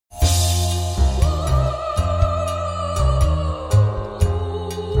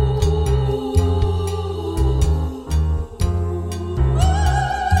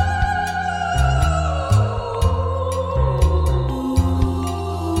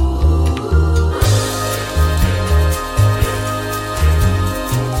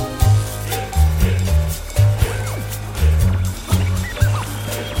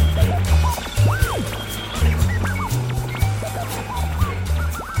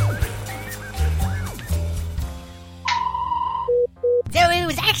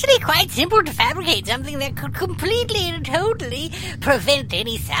actually quite simple to fabricate something that could completely and totally prevent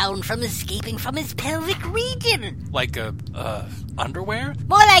any sound from escaping from his pelvic region. Like a, underwear?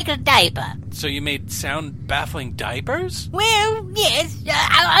 More like a diaper. So you made sound-baffling diapers? Well, yes.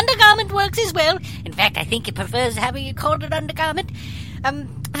 Our undergarment works as well. In fact, I think he prefers having it called an undergarment.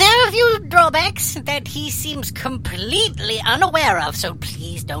 There are a few drawbacks that he seems completely unaware of, so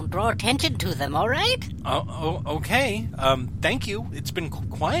please don't draw attention to them, all right? Oh, okay. Thank you. It's been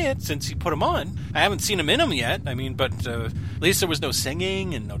quiet since you put him on. I haven't seen him in them yet. I mean, but at least there was no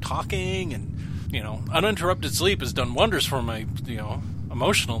singing and no talking, and, uninterrupted sleep has done wonders for my,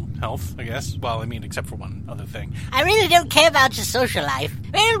 emotional health, I guess. Well, I mean, except for one other thing. I really don't care about your social life.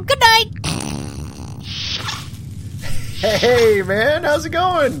 Well, good night. Hey, man, how's it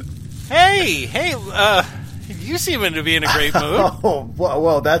going? Hey, you seem to be in a great mood. Oh,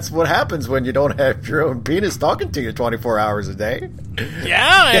 well, that's what happens when you don't have your own penis talking to you 24 hours a day. Yeah,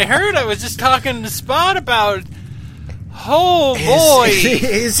 I heard. I was just talking to Spot about... Oh, boy.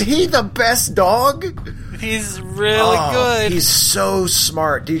 Is he the best dog? He's really good. He's so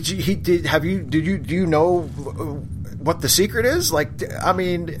smart. Do you know what the secret is? Like, I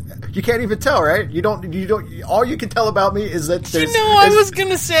mean, you can't even tell, right? You don't. All you can tell about me is that there's. I was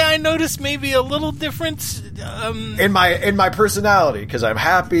gonna say I noticed maybe a little difference in my personality, because I'm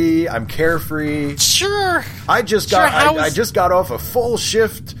happy, I'm carefree. Sure. I just got off a full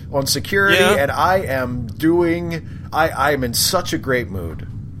shift on security, and I am doing. I'm in such a great mood.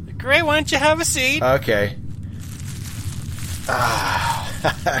 Great. Why don't you have a seat? Okay.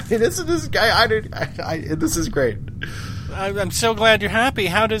 I mean, this guy. This is great. I'm so glad you're happy.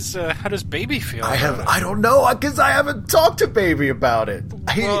 How does Baby feel? I don't know, because I haven't talked to Baby about it.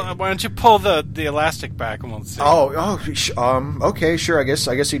 Well, why don't you pull the elastic back and we'll see. Okay, sure. I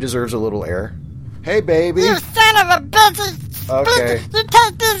guess he deserves a little air. Hey, Baby. You son of a bitch! Okay. You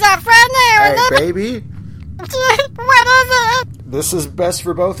take these off right now. Hey, Baby. What is it? This is best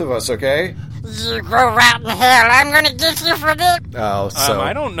for both of us, okay? You go right in hell. I'm gonna get you for this. Oh, so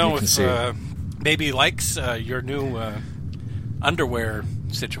I don't know if Baby likes your new underwear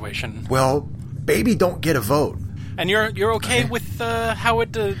situation. Well, Baby don't get a vote. And you're okay with how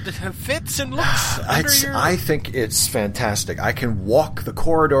it fits and looks I think it's fantastic. I can walk the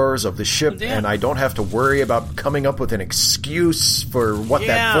corridors of the ship, and I don't have to worry about coming up with an excuse for what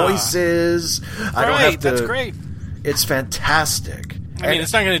that voice is. I don't have to. That's great. It's fantastic. I mean,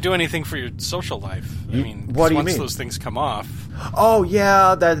 it's not going to do anything for your social life. I mean, what do you once mean? Those things come off. Oh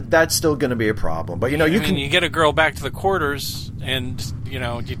yeah, that's still going to be a problem. But you get a girl back to the quarters, and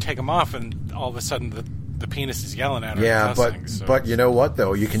you take them off, and all of a sudden the penis is yelling at her. Yeah, cussing, but you know what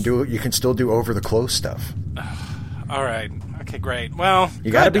though? You can still do over the clothes stuff. All right. Okay, great. Well,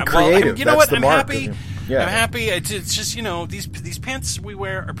 you got to be creative. Well, you know what? I'm happy. Yeah. I'm happy. It's just these pants we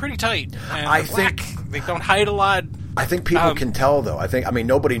wear are pretty tight. And I think they don't hide a lot. I think people can tell, though. I mean,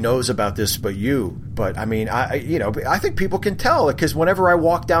 nobody knows about this but you. But I mean, I think people can tell, because whenever I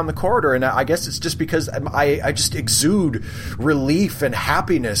walk down the corridor, and I guess it's just because I just exude relief and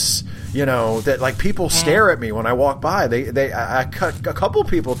happiness. That like people stare at me when I walk by. A couple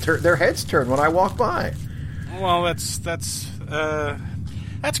people their heads turn when I walk by. Well, that's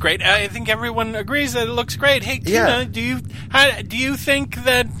great. I think everyone agrees that it looks great. Hey, Tina, do you think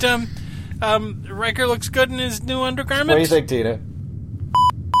that Riker looks good in his new undergarments? What do you think, Tina?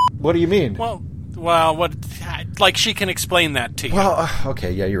 What do you mean? Well, what? Like she can explain that to you. Well,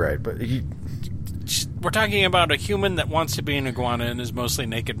 okay, yeah, you're right, but we're talking about a human that wants to be an iguana and is mostly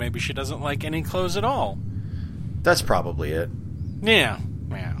naked. Maybe she doesn't like any clothes at all. That's probably it. Yeah.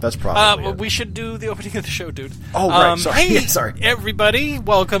 That's probably it. We should do the opening of the show, dude. Oh, right. Sorry. Hey, sorry. Everybody.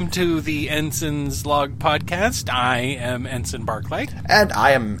 Welcome to the Ensign's Log Podcast. I am Ensign Barclay. And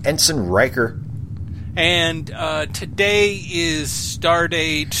I am Ensign Riker. And today is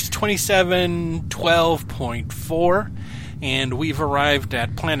Stardate 2712.4, and we've arrived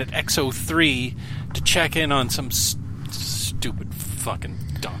at planet XO3 to check in on some stupid fucking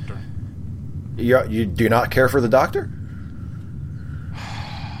doctor. You do not care for the doctor?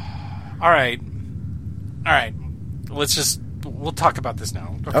 All right. We'll talk about this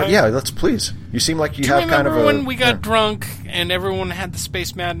now. Okay? Oh yeah, let's please. You seem like you have kind of a. Remember when we got drunk and everyone had the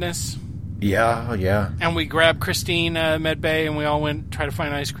space madness? Yeah. And we grabbed Christine Med Bay and we all went try to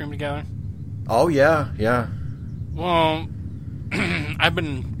find ice cream together. Oh yeah. Well, I've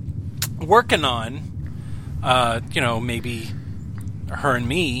been working on, maybe her and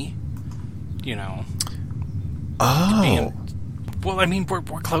me, Oh. Well, I mean, we're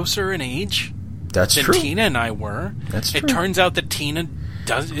closer in age than true. Tina and I were. That's true. It turns out that Tina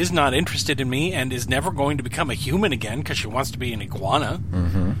is not interested in me and is never going to become a human again because she wants to be an iguana.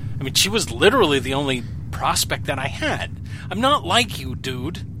 Mm-hmm. I mean, she was literally the only prospect that I had. I'm not like you,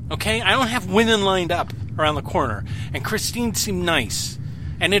 dude. Okay? I don't have women lined up around the corner. And Christine seemed nice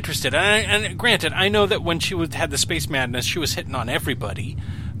and interested. And granted, I know that when she had the space madness, she was hitting on everybody.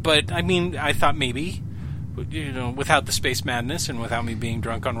 But, I mean, I thought maybe, without the space madness and without me being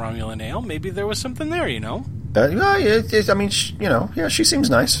drunk on Romulan ale, maybe there was something there, she seems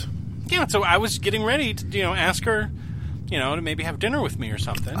nice. Yeah, so I was getting ready to, ask her, to maybe have dinner with me or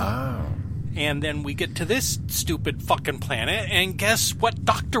something. Oh. And then we get to this stupid fucking planet, and guess what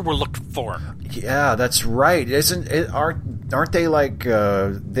doctor we're looking for? Yeah, that's right. Aren't they like,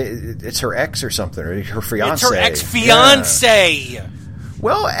 it's her ex or something, or her fiancé? It's her ex-fiancé! Yeah.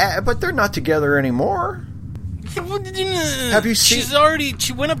 Well, but they're not together anymore. Have you seen?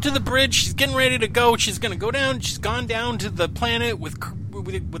 She went up to the bridge, she's getting ready to go, she's going to go down, she's gone down to the planet with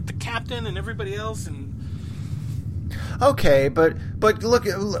the captain and everybody else, and... Okay, but look,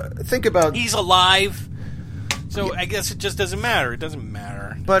 think about... He's alive, so I guess it just doesn't matter. It doesn't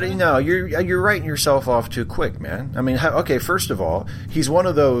matter. But, you're writing yourself off too quick, man. I mean, okay, first of all, he's one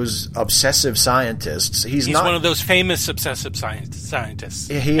of those obsessive scientists. He's not one of those famous obsessive scientists.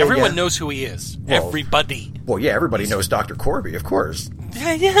 Everyone knows who he is. Well, everybody. Well, yeah, everybody knows Dr. Corby, of course.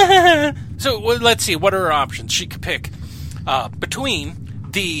 So, let's see. What are her options? She could pick between...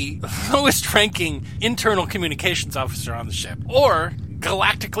 the lowest-ranking internal communications officer on the ship, or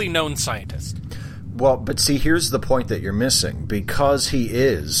galactically known scientist. Well, but see, here's the point that you're missing. Because he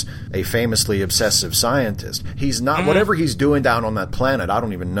is a famously obsessive scientist, he's not, whatever he's doing down on that planet, I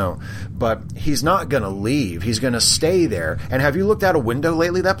don't even know, but he's not going to leave. He's going to stay there. And have you looked out a window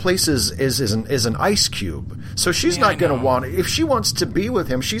lately? That place is an ice cube. So she's not going to want, if she wants to be with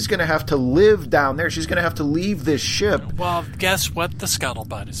him, she's going to have to live down there. She's going to have to leave this ship. Well, guess what the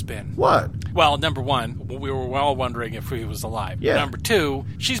scuttlebutt has been? What? Well, number one, we were all wondering if he was alive. Yeah. Number two,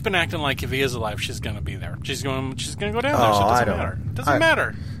 she's been acting like if he is alive, she's going to be there. She's going to go down there, so it doesn't matter. It doesn't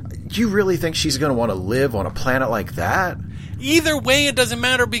matter. Do you really think she's going to want to live on a planet like that? Either way, it doesn't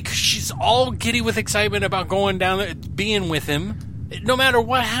matter because she's all giddy with excitement about going down there, being with him. No matter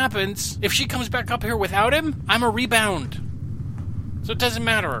what happens, if she comes back up here without him, I'm a rebound. So it doesn't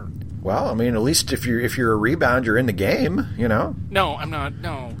matter. Well, I mean, at least if you're a rebound, you're in the game, No, I'm not.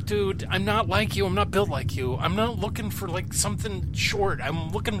 No, dude, I'm not like you. I'm not built like you. I'm not looking for, something short.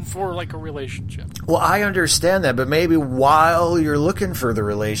 I'm looking for, a relationship. Well, I understand that, but maybe while you're looking for the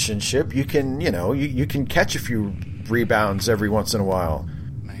relationship, you can, you can catch a few rebounds every once in a while.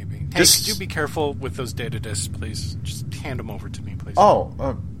 Maybe. Hey, could you be careful with those data discs, please? Just hand them over to me, please.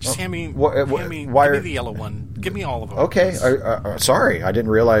 Just hand me. Why give me the yellow one. Give me all of them. Okay. Sorry, I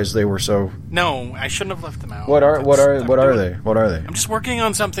didn't realize they were so. No, I shouldn't have left them out. What are they? I'm just working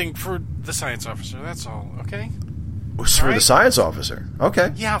on something for the science officer. That's all. Okay. For the science officer.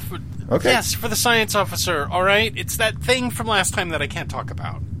 Okay. Yeah. Okay. Yes, for the science officer. All right. It's that thing from last time that I can't talk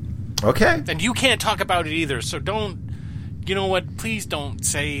about. Okay. And you can't talk about it either. So don't. You know what? Please don't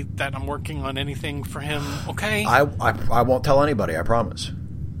say that I'm working on anything for him. Okay. I won't tell anybody. I promise.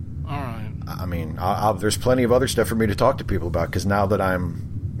 All right. I mean, there's plenty of other stuff for me to talk to people about because now that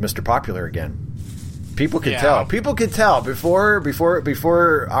I'm Mr. Popular again, people can tell. People can tell before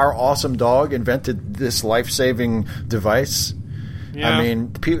our awesome dog invented this life-saving device. Yeah. I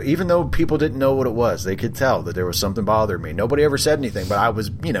mean, even though people didn't know what it was, they could tell that there was something bothering me. Nobody ever said anything, but I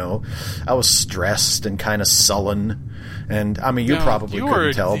was stressed and kind of sullen. And I mean, you probably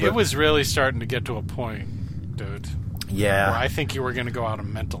couldn't tell. But it was really starting to get to a point, dude. Yeah. Where I think you were going to go out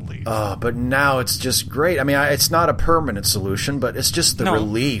on mental leave. But now it's just great. I mean, it's not a permanent solution, but it's just the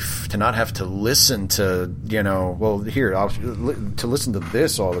relief to not have to listen to, to listen to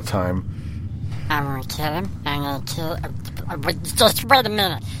this all the time. I'm going to kill him. I'm going to kill him. Just wait a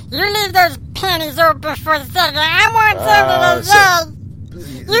minute. You leave those panties open for a second. I want something to say.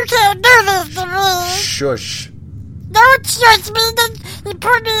 You can't do this to me. Shush. Don't shush me. You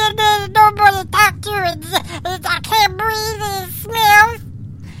put me in there and nobody talk to you. And I can't breathe and it smells.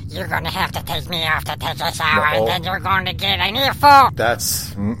 You're going to have to take me off to take a shower and then you're going to get an earful.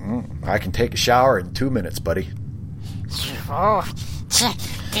 That's... I can take a shower in 2 minutes, buddy. Oh,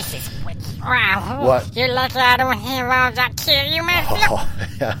 this is... Wow. What? You're lucky I don't have all that kill you, man.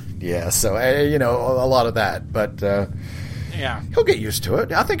 Yeah, so, a lot of that. But, yeah. He'll get used to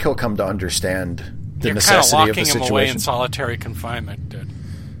it. I think he'll come to understand the You're necessity of the situation. You're kind of locking him away in solitary confinement, dude.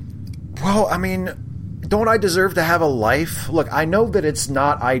 Well, I mean, don't I deserve to have a life? Look, I know that it's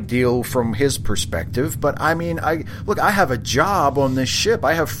not ideal from his perspective, but I mean, I have a job on this ship.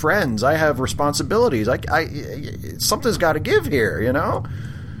 I have friends. I have responsibilities. Something's got to give here,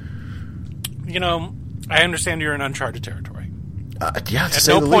 I understand you're in uncharted territory. Yeah, to At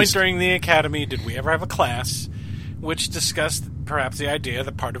say no the point least. during the academy did we ever have a class which discussed perhaps the idea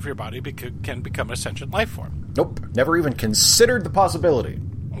that part of your body can become a sentient life form. Nope, never even considered the possibility.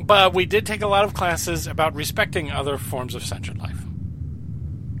 But we did take a lot of classes about respecting other forms of sentient life.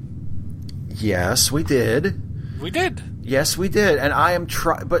 Yes, we did. We did. Yes, we did. And I am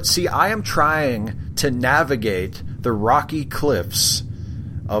trying to navigate the rocky cliffs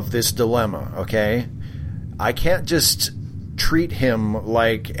of this dilemma, okay? I can't just treat him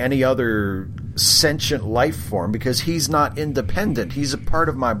like any other sentient life form because he's not independent. He's a part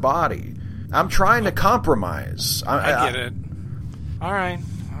of my body. I'm trying to compromise. I get it. All right.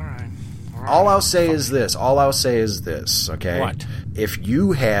 All I'll say is this, okay? What? If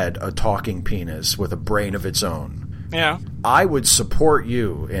you had a talking penis with a brain of its own, Yeah. I would support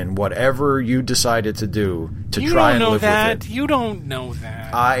you in whatever you decided to do to try and live with it. You don't know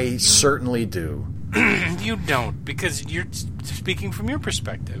that. I certainly do. You don't, because you're speaking from your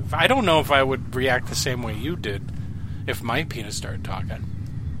perspective. I don't know if I would react the same way you did if my penis started talking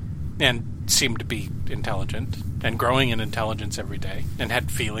and seemed to be intelligent and growing in intelligence every day and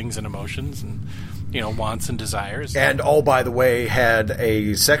had feelings and emotions and, wants and desires. And, oh, by the way, had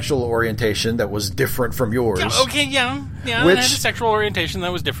a sexual orientation that was different from yours. Yeah, Which, and had a sexual orientation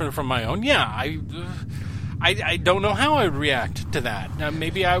that was different from my own. Yeah, I don't know how I would react to that. Now,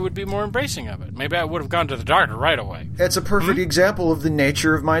 maybe I would be more embracing of it. Maybe I would have gone to the doctor right away. It's a perfect example of the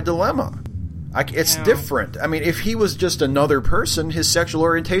nature of my dilemma. It's different. I mean, if he was just another person, his sexual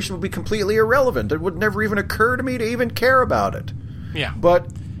orientation would be completely irrelevant. It would never even occur to me to even care about it. Yeah. But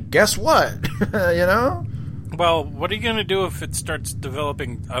guess what? Well, what are you going to do if it starts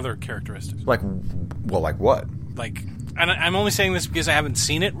developing other characteristics? Like what? And I'm only saying this because I haven't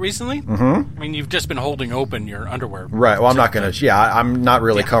seen it recently. Mm-hmm. I mean, you've just been holding open your underwear. Right. Well, I'm not going to... Yeah, I'm not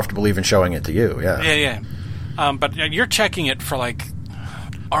really comfortable even showing it to you. Yeah. Yeah. But you're checking it for,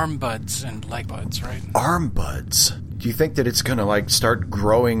 arm buds and leg buds, right? Arm buds? Do you think that it's going to, start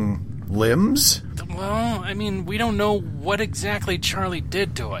growing limbs? Well, I mean, we don't know what exactly Charlie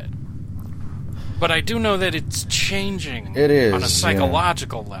did to it. But I do know that it's changing. It is, on a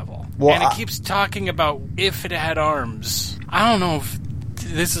psychological level. Well, and it keeps talking about if it had arms. I don't know if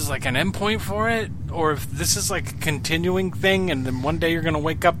this is an endpoint for it, or if this is a continuing thing, and then one day you're going to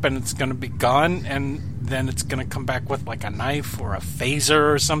wake up and it's going to be gone, and then it's going to come back with a knife or a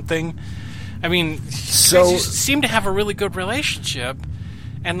phaser or something. I mean, you seem to have a really good relationship,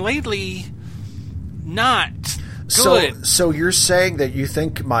 and lately, not good. So you're saying that you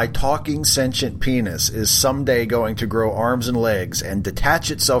think my talking sentient penis is someday going to grow arms and legs and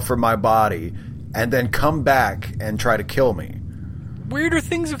detach itself from my body and then come back and try to kill me? Weirder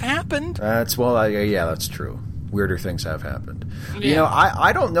things have happened. That's true. Weirder things have happened. Yeah.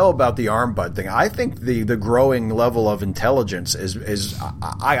 I don't know about the arm bud thing. I think the growing level of intelligence is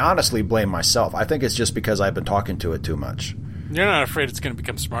I honestly blame myself. I think it's just because I've been talking to it too much. You're not afraid it's going to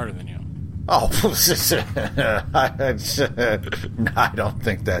become smarter than you? Oh, I don't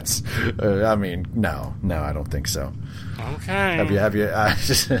think that's... no, I don't think so. Okay. Have you?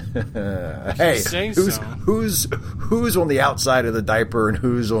 Hey, who's on the outside of the diaper and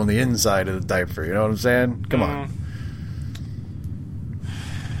who's on the inside of the diaper? You know what I'm saying? Come on.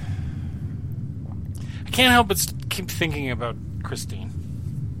 I can't help but keep thinking about Christine.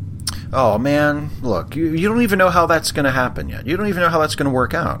 Oh man, look, you don't even know how that's going to happen yet. You don't even know how that's going to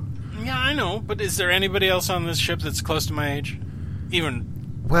work out. Yeah, I know, but is there anybody else on this ship that's close to my age?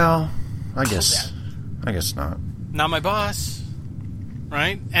 Even? Well, I guess not. Not my boss,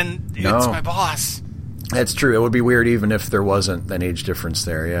 right? And No. It's my boss. That's true. It would be weird even if there wasn't an age difference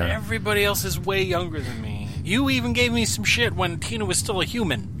there, yeah. Everybody else is way younger than me. You even gave me some shit when Tina was still a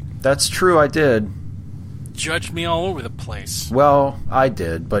human. That's true, I did. Judged me all over the place. Well, I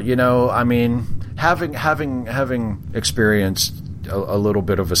did, but having experienced a little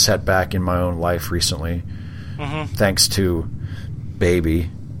bit of a setback in my own life recently, thanks to baby.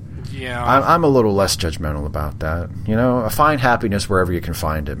 Yeah. I'm a little less judgmental about that. Find happiness wherever you can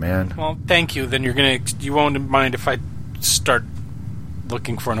find it, man. Well, thank you. Then you won't mind if I start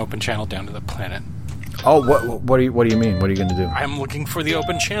looking for an open channel down to the planet. Oh, what do you mean? What are you going to do? I'm looking for the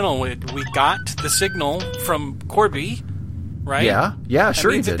open channel. We got the signal from Corby, right? Yeah,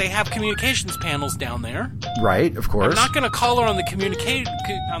 sure that means he did. that they have communications panels down there. Right, of course. I'm not going to call her on the communicator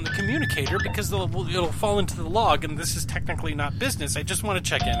because it'll fall into the log, and this is technically not business. I just want to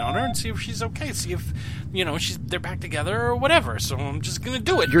check in on her and see if she's okay. See if they're back together or whatever. So I'm just going to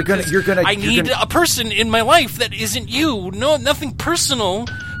do it. I need a person in my life that isn't you. No, nothing personal,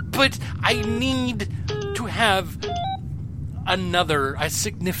 but I need to have a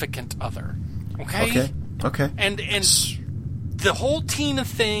significant other. Okay. Okay. And the whole Tina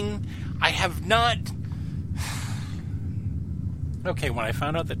thing, I have not... Okay, when I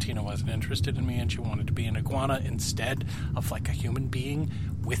found out that Tina wasn't interested in me and she wanted to be an iguana instead of like a human being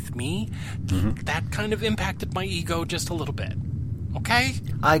with me, that kind of impacted my ego just a little bit. Okay?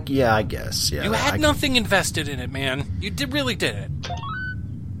 I guess. Yeah. You had nothing invested in it, man. You really did it.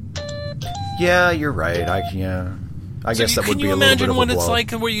 Yeah, you're right. I guess that would be a little bit of a blow. Can you imagine what it's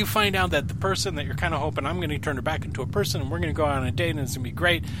like where you find out that the person that you're kind of hoping, I'm going to turn her back into a person and we're going to go out on a date and it's going to be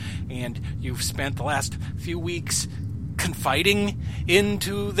great, and you've spent the last few weeks confiding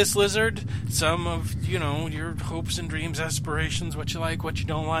into this lizard some of, your hopes and dreams, aspirations, what you like, what you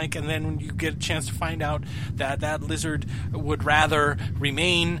don't like, and then when you get a chance to find out that that lizard would rather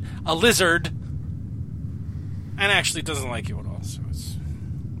remain a lizard and actually doesn't like you at all. So it's...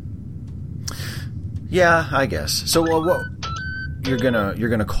 Yeah, I guess. So what you're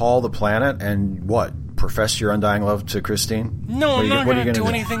gonna call the planet and what? Profess your undying love to Christine? No, I'm not going to do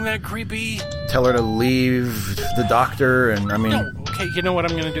anything that creepy. Tell her to leave the doctor, and No, okay, you know what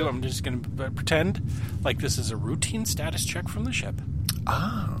I'm going to do? I'm just going to pretend like this is a routine status check from the ship.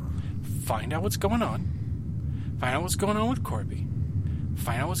 Ah. Find out what's going on. Find out what's going on with Corby.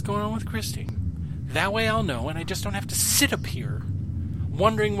 Find out what's going on with Christine. That way I'll know, and I just don't have to sit up here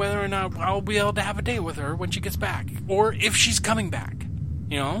wondering whether or not I'll be able to have a date with her when she gets back. Or if she's coming back.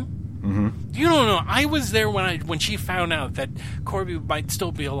 Mm-hmm. You don't know. I was there when she found out that Corby might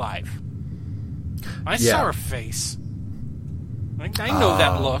still be alive. I saw her face. I know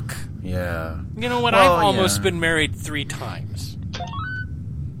that look. Yeah. You know what? I've almost been married 3 times.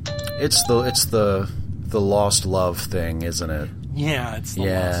 It's the lost love thing, isn't it? Yeah, it's the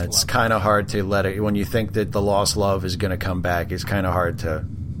lost love. It's kind of hard to let it... When you think that the lost love is going to come back, it's kind of hard to...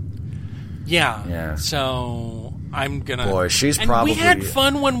 Yeah. So... I'm gonna. Boy, she's and probably. We had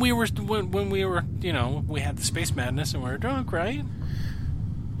fun when we were, we had the space madness and we were drunk, right?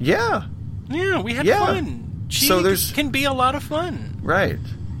 Yeah. Yeah, we had fun. She can be a lot of fun, right?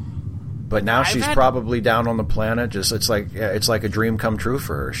 But now she's probably down on the planet. It's like a dream come true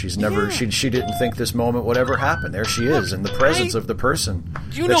for her. She's never. Yeah. She didn't think this moment would ever happen. There she is in the presence of the person.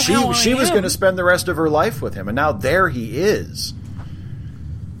 You know how she was going to spend the rest of her life with him, and now there he is.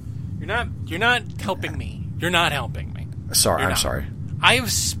 You're not helping me. You're not helping me. Sorry, I'm sorry. I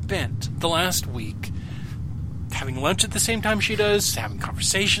have spent the last week having lunch at the same time she does, having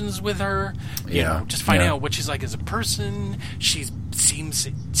conversations with her, just finding out what she's like as a person. She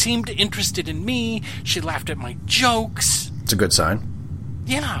seemed interested in me. She laughed at my jokes. It's a good sign.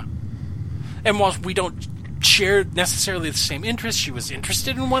 Yeah. And whilst we don't share necessarily the same interests, she was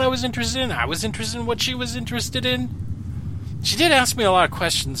interested in what I was interested in. I was interested in what she was interested in. She did ask me a lot of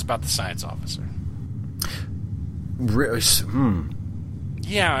questions about the science officer.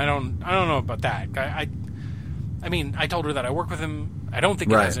 Yeah, I don't know about that. I mean, I told her that I work with him. I don't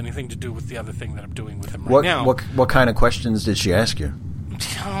think it has anything to do with the other thing that I'm doing with him right now. What kind of questions did she ask you?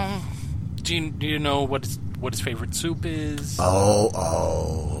 Do you know what his favorite soup is?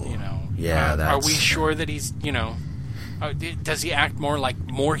 Oh. Yeah, are we sure that he's does he act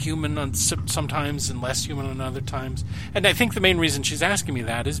more human on sometimes and less human on other times? And I think the main reason she's asking me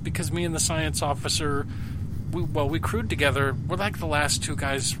that is because me and the science officer, we crewed together. We're like the last 2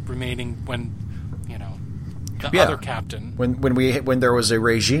 guys remaining when, the other captain. When there was a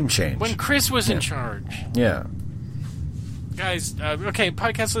regime change. When Chris was in charge. Yeah. Guys,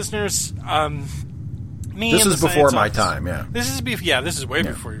 podcast listeners, me this and is the before science my officer, time, yeah. This is way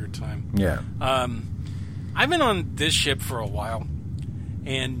before your time. Yeah. I've been on this ship for a while,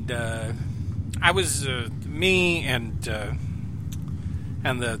 and I was me and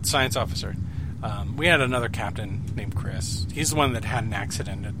the science officer. We had another captain named Chris. He's the one that had an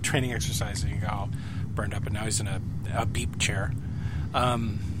accident, a training exercise, and he got all burned up, and now he's in a beep chair.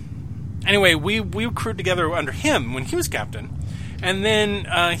 Anyway, we crewed together under him when he was captain, and then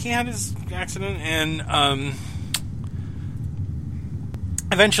he had his accident, and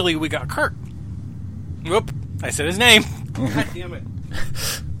eventually we got Kirk. Whoop! I said his name. God damn it!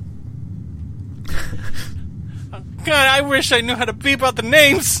 God, I wish I knew how to beep out the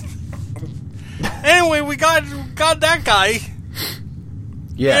names. Anyway, we got that guy.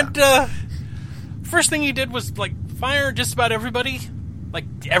 Yeah. And first thing he did was fire just about everybody,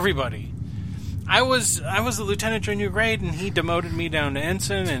 everybody. I was a lieutenant junior grade, and he demoted me down to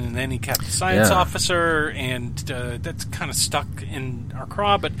ensign, and then he kept the science officer, and that's kind of stuck in our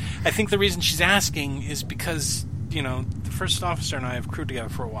craw. But I think the reason she's asking is because the first officer and I have crewed together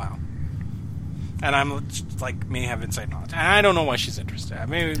for a while. And I'm may have inside knowledge. And I don't know why she's interested.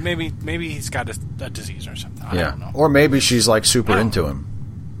 Maybe he's got a disease or something. I don't know. Or maybe she's super into him.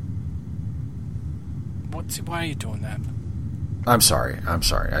 Why are you doing that? I'm sorry.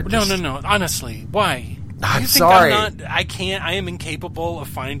 No. Honestly, why? I'm you think sorry. I am incapable of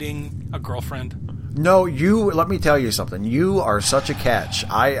finding a girlfriend. No, let me tell you something. You are such a catch.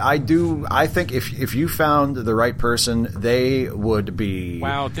 I think if you found the right person, they would be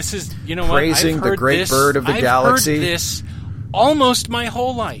wow, this is, praising the great bird of the galaxy. I've heard this almost my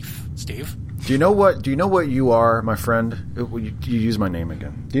whole life, Steve. Do you know what you are, my friend? You use my name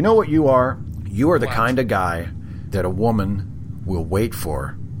again. Do you know what you are? You are the kind of guy that a woman will wait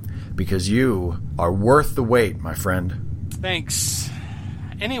for, because you are worth the wait, my friend. Thanks.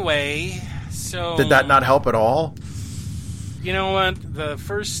 Anyway, so... Did that not help at all? You know what? The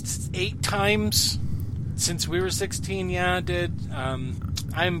first 8 times since we were 16, yeah, it did.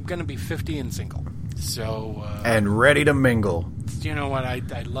 I'm going to be 50 and single. So... and ready to mingle. You know what? I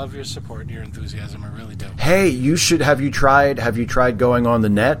love your support and your enthusiasm. I really do. Hey, you should... Have you tried going on the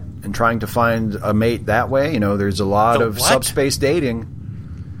net and trying to find a mate that way? There's a lot of subspace dating.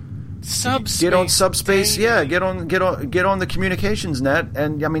 Get on subspace, dating. Yeah. Get on the communications net,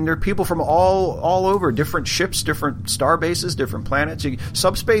 and I mean, there are people from all over, different ships, different star bases, different planets.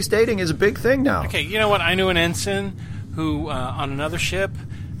 Subspace dating is a big thing now. Okay, you know what? I knew an ensign who on another ship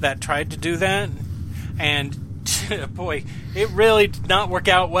that tried to do that, and boy, it really did not work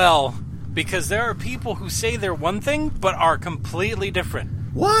out well, because there are people who say they're one thing but are completely different.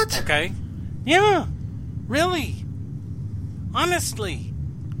 What? Okay, yeah, really, honestly.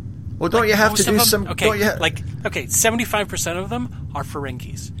 Well, don't you have to do some... Okay, 75% of them are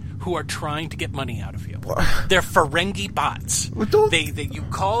Ferengis who are trying to get money out of you. What? They're Ferengi bots. Well, you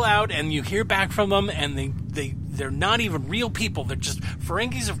call out and you hear back from them, and they're not even real people. They're just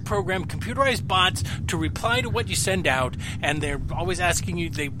Ferengis have programmed computerized bots to reply to what you send out, and they're always asking you...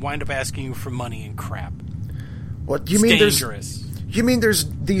 They wind up asking you for money and crap. What do you mean? Dangerous. You mean there's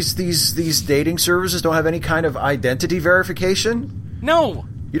these dating services don't have any kind of identity verification? No.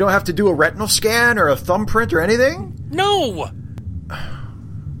 You don't have to do a retinal scan or a thumbprint or anything? No.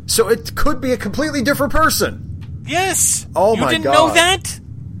 So it could be a completely different person. Yes. Oh, my God. You didn't know that?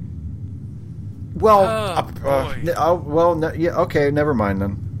 Well, yeah, okay, never mind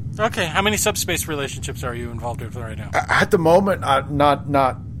then. Okay, how many subspace relationships are you involved with right now? At the moment, not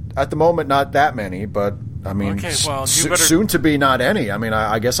that many, but I mean, okay, well, you better... soon to be not any. I mean,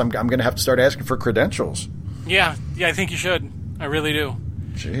 I guess I'm going to have to start asking for credentials. Yeah, I think you should. I really do.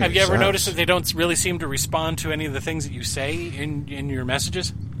 Jeez, have you ever noticed that they don't really seem to respond to any of the things that you say in your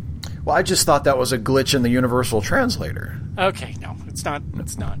messages? Well, I just thought that was a glitch in the universal translator. Okay, no, it's not.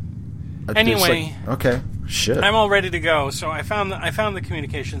 It's not. Anyway, okay, shit. I'm all ready to go. So I found the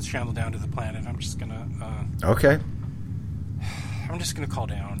communications channel down to the planet. I'm just gonna. Okay. I'm just gonna call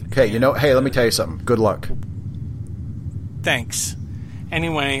down. Okay, hey, let me tell you something. Good luck. Thanks.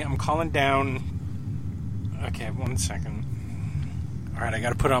 Anyway, I'm calling down. Okay, 1 second. All right, I got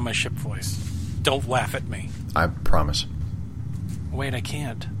to put on my ship voice. Don't laugh at me. I promise. Wait, I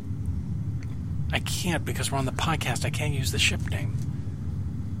can't. I can't because we're on the podcast. I can't use the ship name.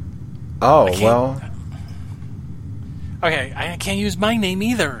 Oh, well. Okay, I can't use my name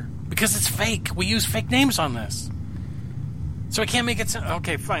either because it's fake. We use fake names on this. So I can't make it sound...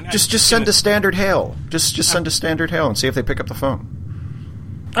 Okay, fine. Just send a standard hail. Just send a standard hail and see if they pick up the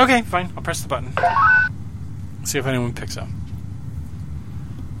phone. Okay, fine. I'll press the button. See if anyone picks up.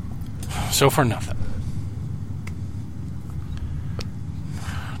 So far, nothing.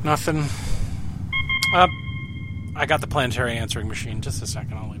 Nothing. I got the planetary answering machine. Just a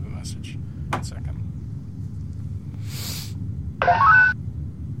second. I'll leave a message. 1 second.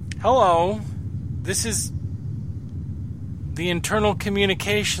 Hello. This is the internal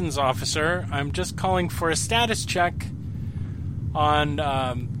communications officer. I'm just calling for a status check on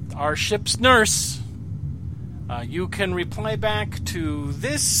our ship's nurse. You can reply back to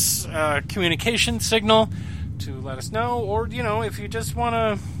this communication signal to let us know, or, if you just want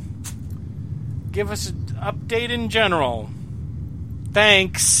to give us an update in general.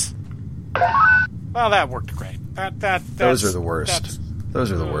 Thanks. Well, that worked great. Those are the worst.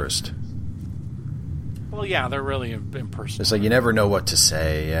 Those are the worst. Well, yeah, they're really impersonal. It's like you never know what to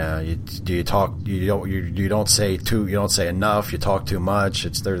say. Yeah, you don't say enough. You talk too much.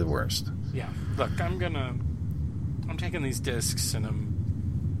 They're the worst. Yeah. Look, I'm taking these discs and I'm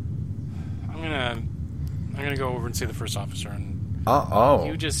gonna go over and see the first officer and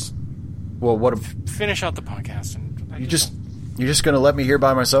you just finish out the podcast and you're just gonna let me here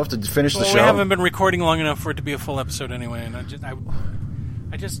by myself to finish the show. We haven't been recording long enough for it to be a full episode anyway, and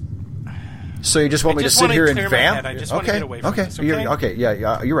I just. So you just want me to sit here and vamp? I just want to get away from this, okay?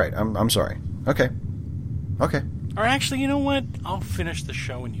 Yeah, you're right. I'm sorry. Okay. Or actually, you know what? I'll finish the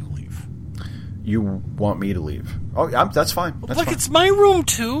show and you leave. You want me to leave? Oh, that's fine. That's Look, fine. it's my room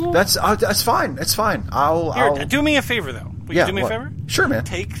too. That's fine. It's fine. I'll do me a favor though. Will you do me a favor? Sure, man.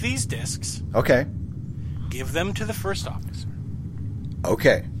 Take these discs. Okay. Give them to the first officer.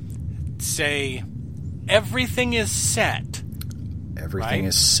 Okay. Say, everything is set. Everything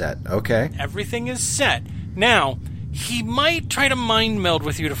is set. Okay. Everything is set. Now, he might try to mind meld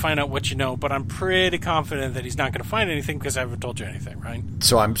with you to find out what you know, but I'm pretty confident that he's not going to find anything because I haven't told you anything, right?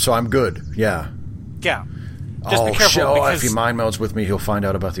 So I'm good. Yeah. Yeah. Just be careful. If he mind melds with me, he'll find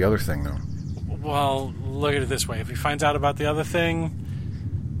out about the other thing, though. Well, look at it this way. If he finds out about the other thing,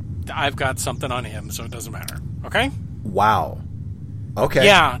 I've got something on him, so it doesn't matter. Okay? Wow. Okay.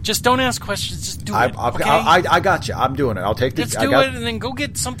 Yeah, just don't ask questions. Just do it. Okay? I got you. I'm doing it. I'll take this. Let's do it, and then go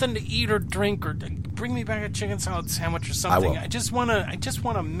get something to eat or drink, or bring me back a chicken salad sandwich or something. I will. I just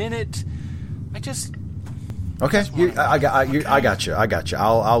want a minute. Okay. I got you.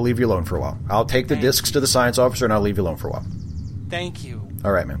 I'll leave you alone for a while. I'll take the discs to the science officer, and I'll leave you alone for a while. Thank you.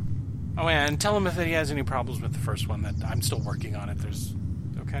 All right, man. Oh, yeah, and tell him if he has any problems with the first one that I'm still working on it.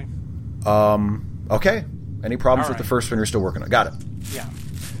 Okay. Okay. Any problems with the first one you're still working on? Got it. Yeah.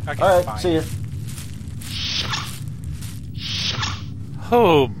 Okay. All right. Bye. See you.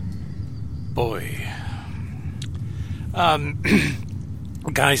 Oh boy.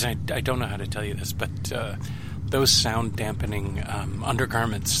 Guys, I don't know how to tell you this, but those sound dampening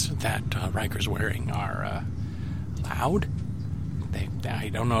undergarments that Riker's wearing are loud. I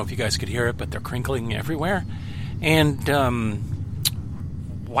don't know if you guys could hear it, but they're crinkling everywhere. And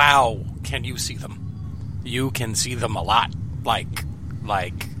wow, can you see them? You can see them a lot, like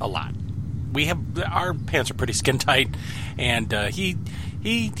a lot. Our pants are pretty skin tight, and he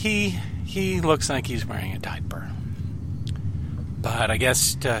looks like he's wearing a diaper. But I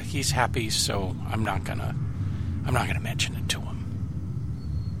guess he's happy, so I'm not gonna mention it to him.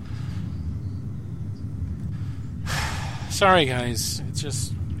 Sorry, guys.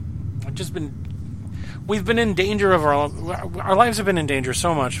 We've been in danger of our lives have been in danger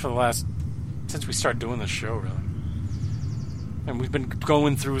so much since we started doing this show, really. And we've been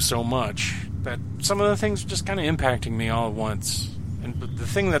going through so much that some of the things are just kind of impacting me all at once. And the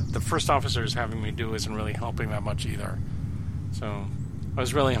thing that the first officer is having me do isn't really helping that much either. So I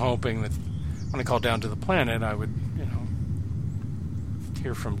was really hoping that when I called down to the planet, I would,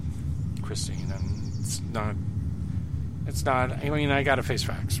 hear from Christine. And it's not, I mean, I gotta face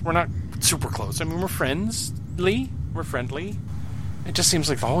facts. We're not super close. I mean, we're friendly. It just seems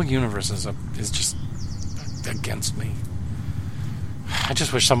like the whole universe is just against me. I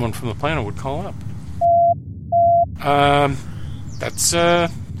just wish someone from the planet would call up. That's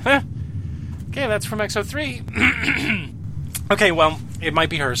okay, that's from XO3. Okay, well, it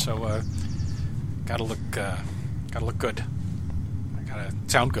might be her, so gotta look good. I gotta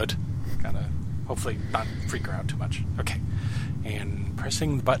sound good. Gotta hopefully not freak her out too much. Okay. And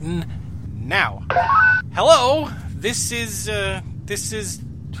pressing the button now. Hello, this is the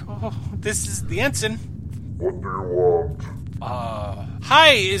Ensign. What do you want?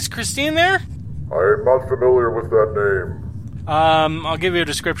 Hi, is Christine there? I am not familiar with that name. I'll give you a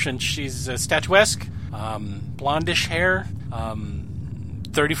description. She's statuesque, blondish hair,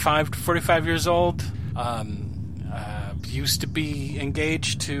 35 to 45 years old, used to be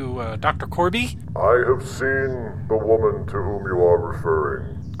engaged to Dr. Corby. I have seen the woman to whom you are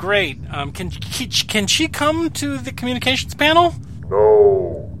referring. Great. Can she come to the communications panel?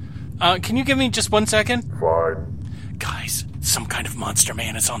 No. Can you give me just 1 second? Fine. Guys, some kind of monster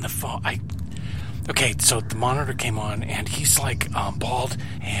man is on the phone. Okay, so the monitor came on, and he's like bald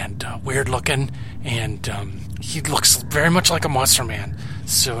and weird looking, and he looks very much like a monster man.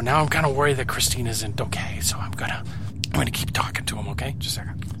 So now I'm kind of worried that Christine isn't okay. So I'm gonna keep talking to him. Okay, just a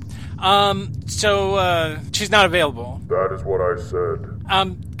second. So she's not available. That is what I said.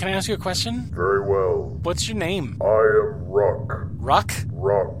 Can I ask you a question? Very well. What's your name? I am Ruck. Ruck?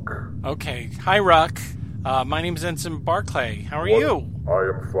 Ruck. Okay. Hi, Ruck. My name's Ensign Barclay. How are you? I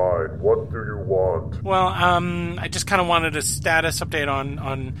am fine. What do you want? Well, I just kind of wanted a status update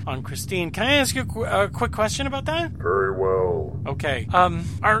on Christine. Can I ask you a quick question about that? Very well. Okay.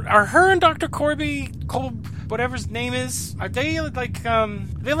 Are her and Dr. Corby, whatever his name is, are they like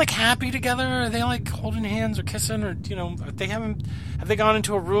happy together? Are they like holding hands or kissing, or have they gone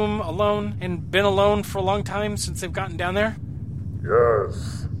into a room alone and been alone for a long time since they've gotten down there?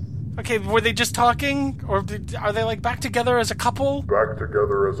 Yes. Okay, were they just talking, or are they like back together as a couple? Back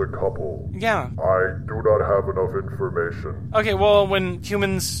together as a couple. Yeah. I do not have enough information. Okay, well, when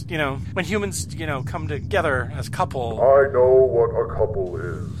humans come together as a couple. I know what a couple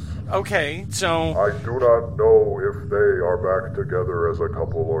is. Okay, so... I do not know if they are back together as a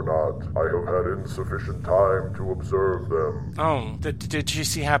couple or not. I have had insufficient time to observe them. Oh, did she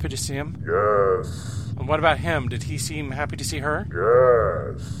seem happy to see him? Yes. And what about him? Did he seem happy to see her?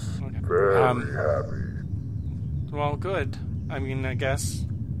 Yes. Okay. Very happy. Well, good. I mean, I guess...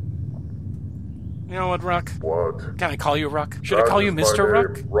 You know what, Ruck? What? Can I call you Ruck? Should I That call you is my Mr.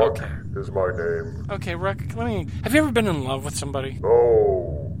 Ruck? name. Ruck Okay. is my name. Okay, Ruck, have you ever been in love with somebody?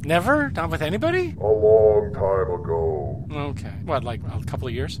 No. Never? Not with anybody? A long time ago. Okay. What, like a couple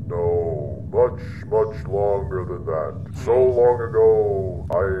of years? No. Much longer than that. So long ago,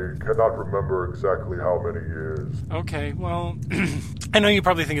 I cannot remember exactly how many years. Okay, well, I know you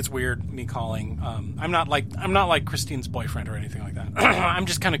probably think it's weird me calling. I'm not like Christine's boyfriend or anything like that. I'm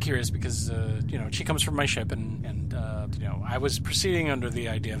just kind of curious because she comes from my ship and I was proceeding under the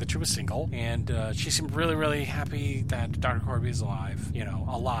idea that she was single, and she seemed really, really happy that Dr. Corby is alive.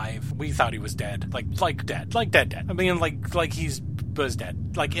 Alive. We thought he was dead, like dead. I mean, like he was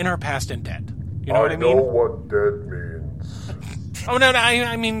dead, like in her past and dead. You know what I mean? I know what dead means. Oh no,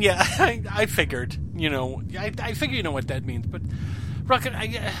 I mean, yeah, I figured. I figure you know what dead means, but Rocket,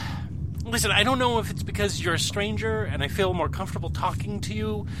 listen, I don't know if it's because you're a stranger and I feel more comfortable talking to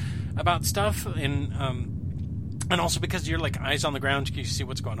you about stuff, and also because you're like eyes on the ground, you see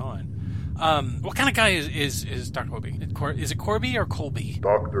what's going on. What kind of guy is Dr. Corby? Is it Corby or Colby?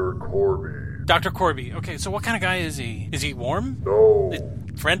 Dr. Corby. Dr. Corby. Okay, so what kind of guy is he? Is he warm? No.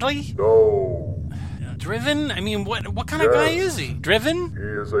 Friendly? No. Driven? I mean, what kind of guy is he? Driven?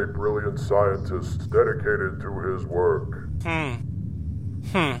 He is a brilliant scientist dedicated to his work.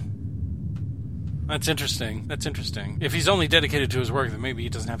 That's interesting. If he's only dedicated to his work, then maybe he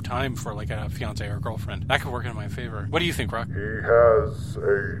doesn't have time for like a fiance or girlfriend. That could work in my favor. What do you think, Rock? He has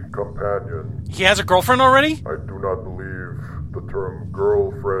a companion. He has a girlfriend already? I do not believe the term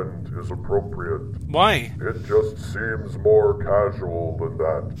girlfriend is appropriate. Why? It just seems more casual than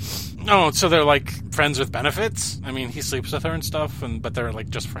that. Oh, so they're like friends with benefits? I mean, he sleeps with her and stuff, but they're like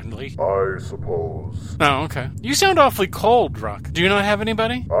just friendly? I suppose. Oh, okay. You sound awfully cold, Rock. Do you not have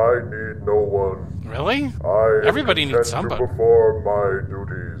anybody? I need no one. Really? Everybody needs somebody. To perform my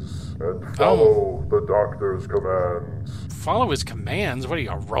duties and follow the doctor's commands. Follow his commands? What are you,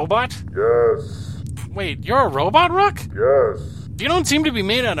 a robot? Yes. Wait, you're a robot, Rock? Yes. You don't seem to be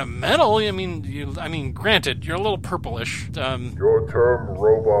made out of metal. I mean, granted, you're a little purplish. Your term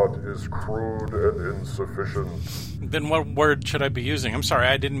robot is crude and insufficient. Then what word should I be using? I'm sorry,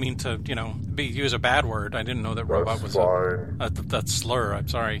 I didn't mean to, use a bad word. I didn't know that robot was fine. That slur. I'm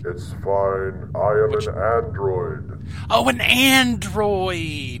sorry. It's fine. I am an android. Oh, an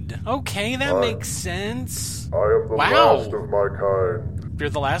android. Okay, that makes sense. I am the last of my kind. You're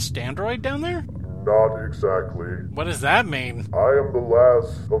the last android down there? Not exactly. What does that mean? I am the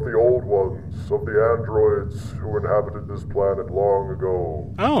last of the old ones, of the androids who inhabited this planet long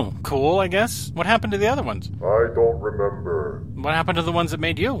ago. Oh, cool, I guess. What happened to the other ones? I don't remember. What happened to the ones that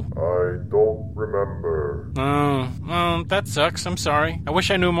made you? I don't remember. Oh, well, that sucks. I'm sorry. I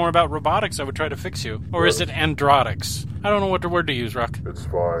wish I knew more about robotics. I would try to fix you. Or is it androtics? I don't know what word to use, Ruck. It's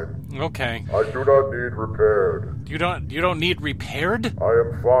fine. Okay. I do not need repaired. You don't need repaired? I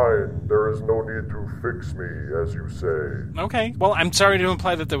am fine. There is no need to fix me, as you say. Okay. Well, I'm sorry to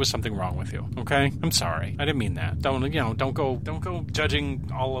imply that there was something wrong with you. Okay? I'm sorry. I didn't mean that. Don't go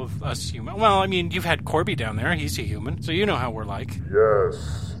judging all of us human. Well, I mean, you've had Corby down there. He's a human, so you know how we're like.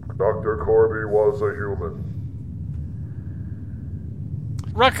 Yes. Dr. Corby was a human.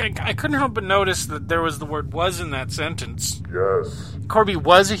 Ruck, I couldn't help but notice that there was the word "was" in that sentence. Yes. Corby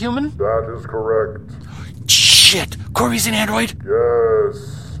was a human? That is correct. Shit! Corby's an android?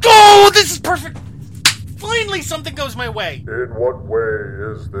 Yes. Oh, this is perfect! Finally, something goes my way. In what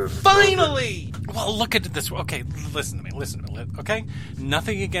way is this? Finally! Perfect? Well, look at it this way. Okay, listen to me, okay?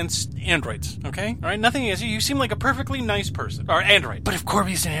 Nothing against androids, okay? All right, nothing against you. You seem like a perfectly nice person. Or android. But if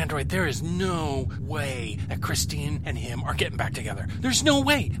Corby's an android, there is no way that Christine and him are getting back together. There's no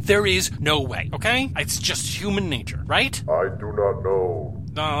way. There is no way, okay? It's just human nature, right? I do not know.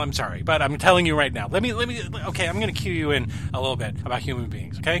 No, I'm sorry, but I'm telling you right now. Okay, I'm going to cue you in a little bit about human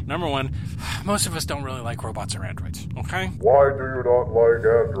beings, okay? Number one, most of us don't really like robots or androids, okay? Why do you not like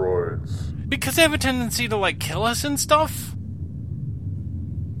androids? Because they have a tendency to, kill us and stuff.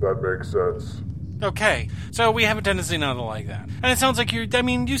 That makes sense. Okay, so we have a tendency not to like that. And it sounds like you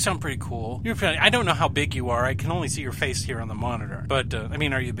sound pretty cool. I don't know how big you are. I can only see your face here on the monitor. But,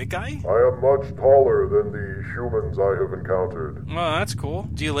 are you a big guy? I am much taller than the humans I have encountered. Well, that's cool.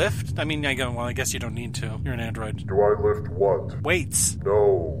 Do you lift? I guess you don't need to. You're an android. Do I lift what? Weights.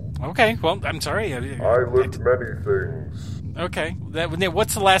 No. Okay, well, I'm sorry. I lift many things. Okay.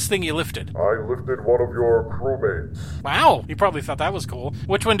 What's the last thing you lifted? I lifted one of your crewmates. Wow. You probably thought that was cool.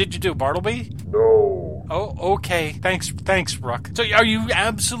 Which one did you do, Bartleby? No. Oh, okay. Thanks, Ruck. So are you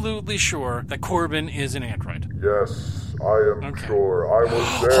absolutely sure that Corbin is an android? Yes, I am sure. I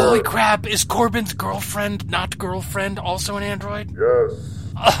was there. Holy crap. Is Corbin's girlfriend also an android? Yes.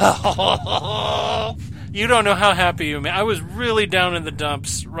 You don't know how happy you made. I was really down in the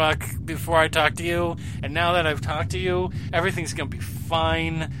dumps, Ruck, before I talked to you, and now that I've talked to you, everything's gonna be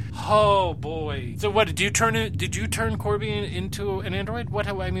fine. Oh boy! So what did you turn Corby into an android? What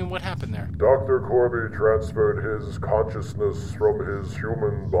happened there? Dr. Corby transferred his consciousness from his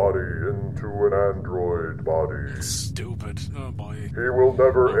human body into an android body. Stupid. Oh boy. He will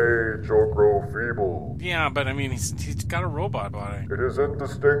never age or grow feeble. Yeah, but I mean, he's got a robot body. It is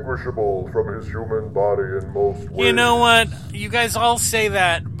indistinguishable from his human body in most ways. You know what? You guys all say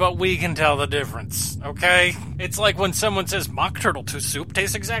that, but we can tell the difference, okay? It's like when someone says mock turtle soup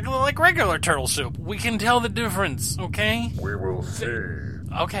tastes exactly like regular turtle soup. We can tell the difference, okay? We will see.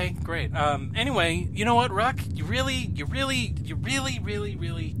 Okay, great. Anyway, you know what, Ruck? You really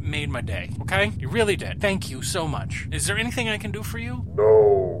made my day, okay? You really did. Thank you so much. Is there anything I can do for you?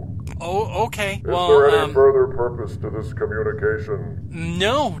 No. Oh, okay. Is there any further purpose to this communication?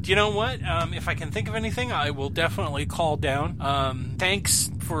 No. Do you know what? If I can think of anything, I will definitely call down.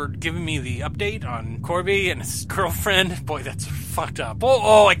 Thanks for giving me the update on Corby and his girlfriend. Boy, that's fucked up.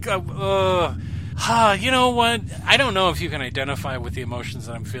 You know what? I don't know if you can identify with the emotions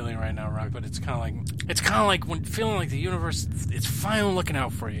that I'm feeling right now, Rock, but it's kind of like when feeling like the universe is finally looking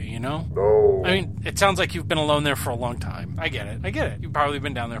out for you, you know? No. I mean, it sounds like you've been alone there for a long time. I get it. You've probably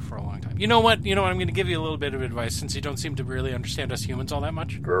been down there for a long time. You know what? I'm going to give you a little bit of advice since you don't seem to really understand us humans all that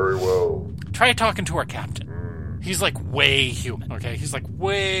much. Very well. Try talking to our captain. He's like way human, okay? He's like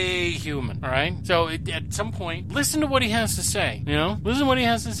way human, all right? So at some point, listen to what he has to say, you know? Listen to what he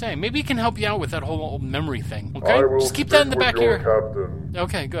has to say. Maybe he can help you out with that whole old memory thing, okay? I will just keep that in the back of your captain.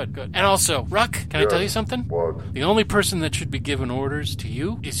 Okay, good. And also, Ruck, can I tell you something? What? The only person that should be giving orders to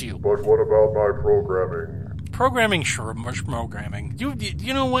you is you. But what about my programming? Programming, sure, programming.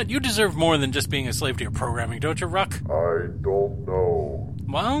 You know what? You deserve more than just being a slave to your programming, don't you, Ruck? I don't know.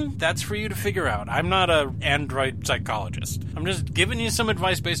 Well, that's for you to figure out. I'm not an android psychologist. I'm just giving you some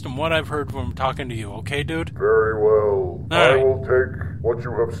advice based on what I've heard from talking to you, okay, dude? Very well. I will take what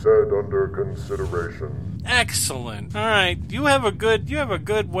you have said under consideration. Excellent. All right. You have a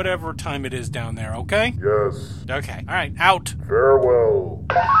good whatever time it is down there, okay? Yes. Okay. All right. Out. Farewell.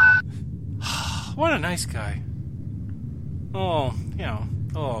 What a nice guy. Oh,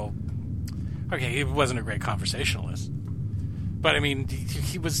 okay, he wasn't a great conversationalist. But, I mean,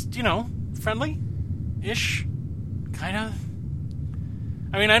 he was, friendly-ish, kind of.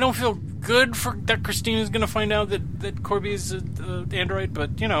 I mean, I don't feel good that Christina's going to find out that Corby is an android, but,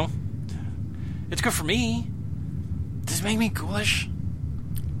 it's good for me. Does it make me ghoulish?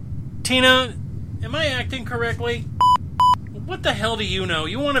 Tina, am I acting correctly? What the hell do you know?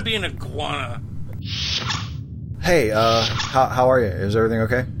 You want to be an iguana. Hey, how are you? Is everything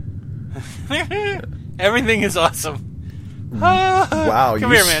okay? Everything is awesome. Wow.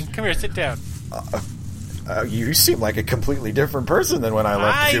 Come here, man. Come here. Sit down. You seem like a completely different person than when I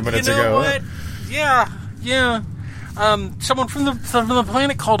left a few minutes ago. What? Yeah. Someone from the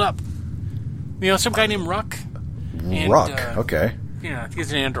planet called up. Some guy named Ruck. Ruck, okay. Yeah,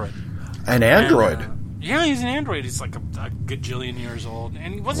 he's an android. An android? Yeah, he's an android. He's like a gajillion years old.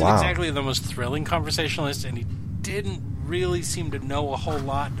 And he wasn't exactly the most thrilling conversationalist, and he didn't really seem to know a whole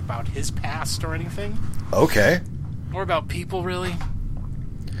lot about his past or anything. Okay. Or about people, really.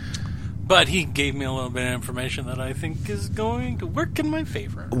 But he gave me a little bit of information that I think is going to work in my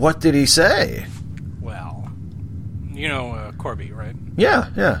favor. What did he say? Well, Corby, right?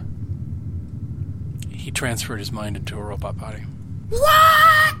 Yeah. He transferred his mind into a robot body.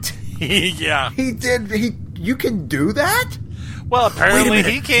 What? Yeah. He did. You can do that? Well, apparently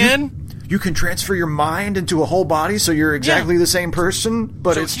he can. You can transfer your mind into a whole body so you're exactly the same person,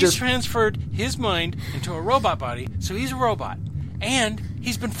 but so it's he's just... transferred his mind into a robot body, so he's a robot. And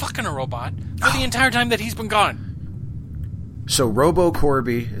he's been fucking a robot for the entire time that he's been gone. So Robo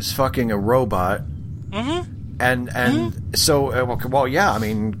Corby is fucking a robot. Mm-hmm. And so, well, yeah, I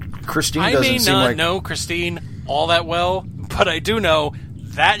mean, Christine doesn't seem like... I may not know Christine all that well, but I do know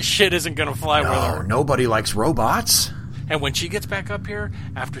that shit isn't going to fly with her. Nobody likes robots. And when she gets back up here,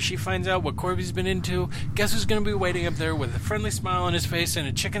 after she finds out what Corby's been into, guess who's going to be waiting up there with a friendly smile on his face and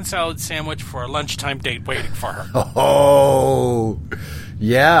a chicken salad sandwich for a lunchtime date waiting for her? Oh,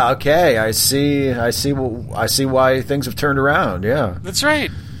 yeah, okay. I see why things have turned around, yeah. That's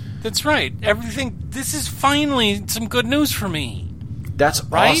right. That's right. This is finally some good news for me. That's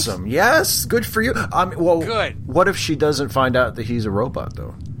right? awesome. Yes, good for you. Good. What if she doesn't find out that he's a robot,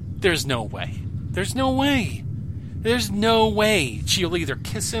 though? There's no way. There's no way. There's no way. She'll either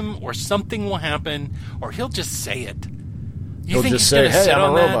kiss him or something will happen, or he'll just say it. You think he's going to sit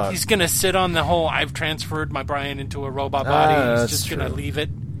on that? He's going to sit on the whole, I've transferred my Brian into a robot body. He's just going to leave it.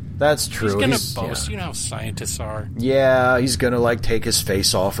 That's true. He's going to boast. Yeah. You know how scientists are. Yeah, he's going to, like, take his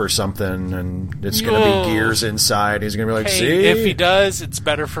face off or something, and it's going to be gears inside. He's going to be like, see? If he does, it's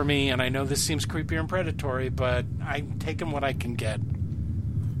better for me, and I know this seems creepy and predatory, but I'm taking what I can get.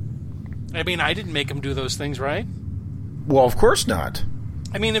 I mean, I didn't make him do those things, right? Well, of course not.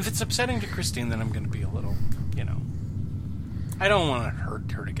 I mean, if it's upsetting to Christine, then I'm going to be a little, I don't want to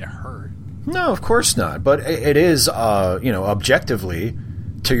hurt her to get hurt. No, of course not. But it is, objectively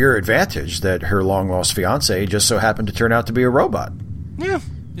to your advantage that her long-lost fiancé just so happened to turn out to be a robot. Yeah,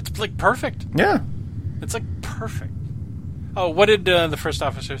 it's like perfect. Yeah. It's like perfect. Oh, what did the first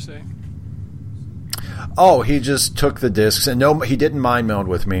officer say? Oh, he just took the discs, and no, he didn't mind meld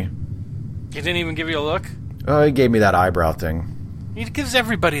with me. He didn't even give you a look? Oh, he gave me that eyebrow thing. He gives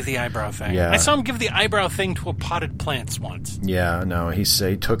everybody the eyebrow thing. Yeah. I saw him give the eyebrow thing to a potted plants once. Yeah, no, he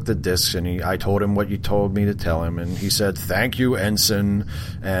took the discs, and I told him what you told me to tell him, and he said, "Thank you, Ensign,"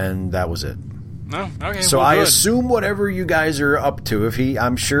 and that was it. Oh, okay. So well, I good. assume whatever you guys are up to,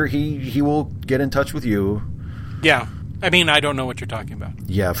 I'm sure he will get in touch with you. Yeah. I mean, I don't know what you're talking about.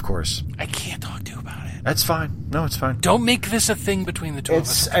 Yeah, of course. I can't talk to you about it. That's fine. No, it's fine. Don't make this a thing between the two of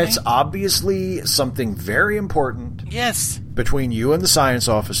us. Okay? It's obviously something very important. Yes. Between you and the science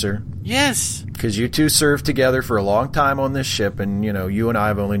officer. Yes. Because you two served together for a long time on this ship, and you and I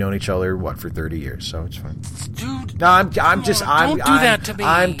have only known each other for 30 years, so it's fine. Dude, no, I'm don't do that to me.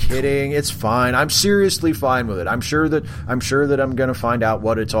 I'm kidding. It's fine. I'm seriously fine with it. I'm sure that I'm going to find out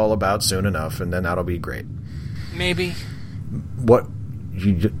what it's all about soon enough, and then that'll be great. Maybe. What?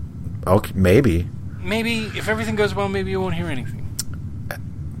 Okay, maybe. Maybe if everything goes well, maybe you won't hear anything.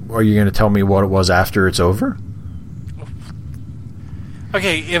 Are you going to tell me what it was after it's over?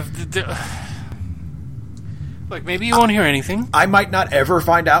 Okay, look, maybe you won't hear anything. I might not ever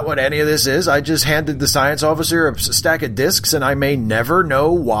find out what any of this is. I just handed the science officer a stack of discs, and I may never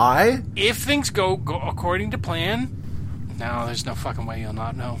know why. If things go according to plan, no, there's no fucking way you'll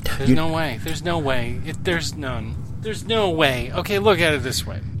not know. There's no way. There's no way. There's none. There's no way. Okay, look at it this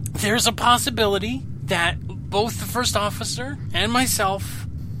way. There's a possibility that both the first officer and myself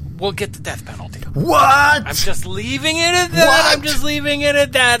will get the death penalty. What? I'm just leaving it at that. What? I'm just leaving it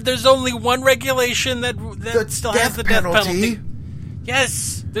at that. There's only one regulation that still has the death penalty.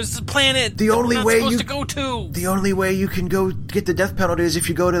 Yes, there's a planet the only we're not way supposed to go to. The only way you can go get the death penalty is if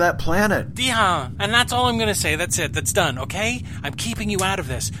you go to that planet. Yeah, and that's all I'm going to say. That's it. That's done, okay? I'm keeping you out of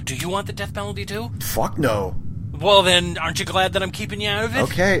this. Do you want the death penalty too? Fuck no. Well, then, aren't you glad that I'm keeping you out of it?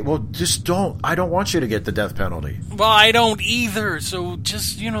 Okay, well, just don't. I don't want you to get the death penalty. Well, I don't either, so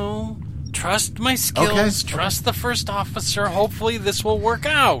just, trust my skills, trust the first officer. Hopefully this will work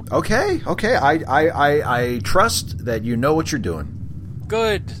out. Okay. I trust that you know what you're doing.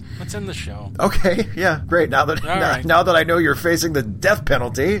 Good. Let's end the show. Okay, yeah, great. Now that I know you're facing the death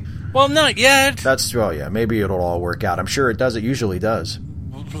penalty. Well, not yet. Maybe it'll all work out. I'm sure it does. It usually does.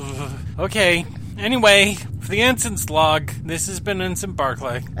 Okay. Anyway, for the Ensign's log, this has been Ensign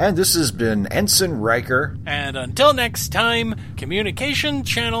Barclay. And this has been Ensign Riker. And until next time, communication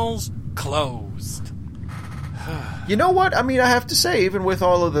channels closed. You know what? I mean, I have to say, even with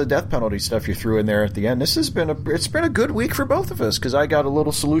all of the death penalty stuff you threw in there at the end, it's been a good week for both of us, because I got a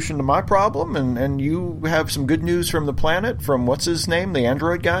little solution to my problem, and you have some good news from the planet, from what's his name, the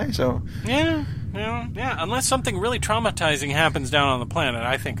android guy. So yeah. Unless something really traumatizing happens down on the planet,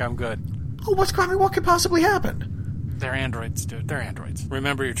 I think I'm good. Oh, what could possibly happen? They're androids, dude. They're androids.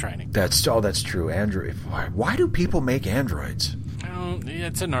 Remember your training. That's true. Android. Why do people make androids?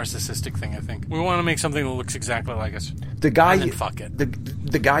 It's a narcissistic thing, I think. We want to make something that looks exactly like us. The guy, and then fuck it.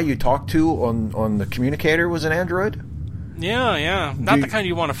 The guy you talked to on the communicator was an android? Yeah. Not the kind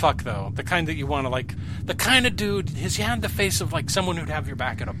you want to fuck, though. The kind that you want to, like... The kind of dude... He had the face of, like, someone who'd have your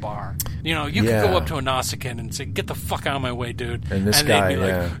back at a bar. You could go up to a Nausicaan and say, get the fuck out of my way, dude. And this guy, they'd be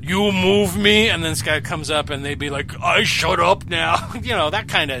like, you move me? And then this guy comes up and they'd be like, I shut up now. That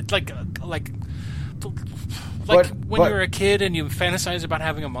kind of... Like when you're a kid and you fantasize about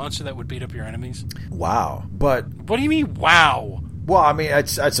having a monster that would beat up your enemies. Wow. But... What do you mean, wow? Well, I mean,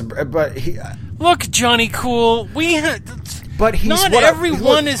 but he... Look, Johnny Cool, But he's not what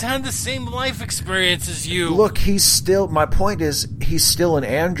everyone has had the same life experience as you. Look, my point is, he's still an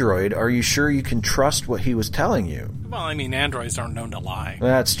android. Are you sure you can trust what he was telling you? Well, I mean, androids aren't known to lie.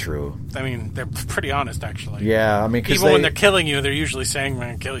 That's true. I mean, they're pretty honest, actually. Yeah, I mean, even when they're killing you, they're usually saying, "I'm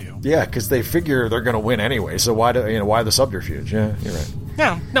going to kill you." Yeah, because they figure they're going to win anyway. So why the subterfuge? Yeah, you're right.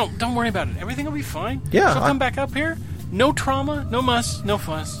 Yeah, no, don't worry about it. Everything will be fine. Yeah, she'll come back up here. No trauma, no muss, no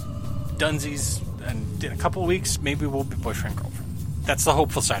fuss. Dunsies, and in a couple of weeks, maybe we'll be boyfriend girlfriend. That's the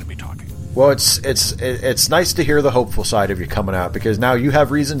hopeful side of me talking. Well, it's nice to hear the hopeful side of you coming out, because now you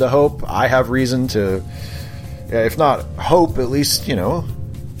have reason to hope. I have reason to, if not hope, at least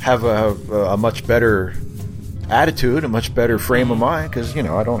have a much better attitude, a much better frame of mind, because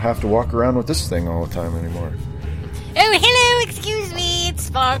I don't have to walk around with this thing all the time anymore. Oh, hello, excuse me, it's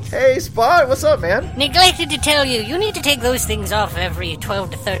Spot. Hey, Spot, what's up, man? Neglected to tell you, you need to take those things off every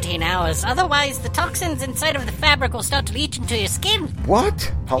 12 to 13 hours. Otherwise, the toxins inside of the fabric will start to leach into your skin.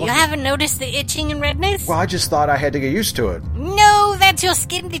 What? You haven't noticed the itching and redness? Well, I just thought I had to get used to it. No, that's your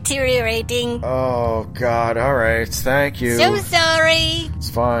skin deteriorating. Oh, God, all right, thank you. So sorry. It's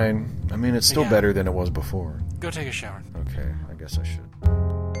fine. I mean, it's still better than it was before. Go take a shower. Okay, I guess I should.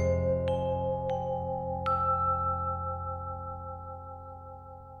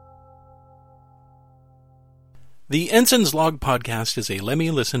 The Ensign's Log Podcast is a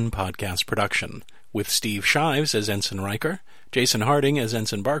Lemmy Listen podcast production, with Steve Shives as Ensign Riker, Jason Harding as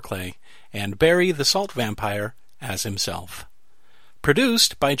Ensign Barclay, and Barry the Salt Vampire as himself.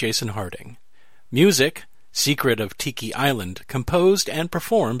 Produced by Jason Harding. Music, Secret of Tiki Island, composed and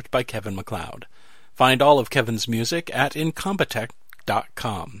performed by Kevin MacLeod. Find all of Kevin's music at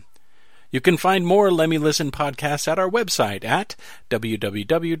incompetech.com. You can find more Lemmy Listen podcasts at our website at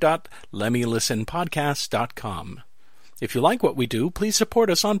www.lemmylistenpodcast.com. If you like what we do, please support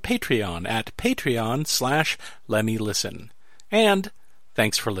us on Patreon at patreon.com/LemmyListen. And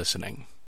thanks for listening.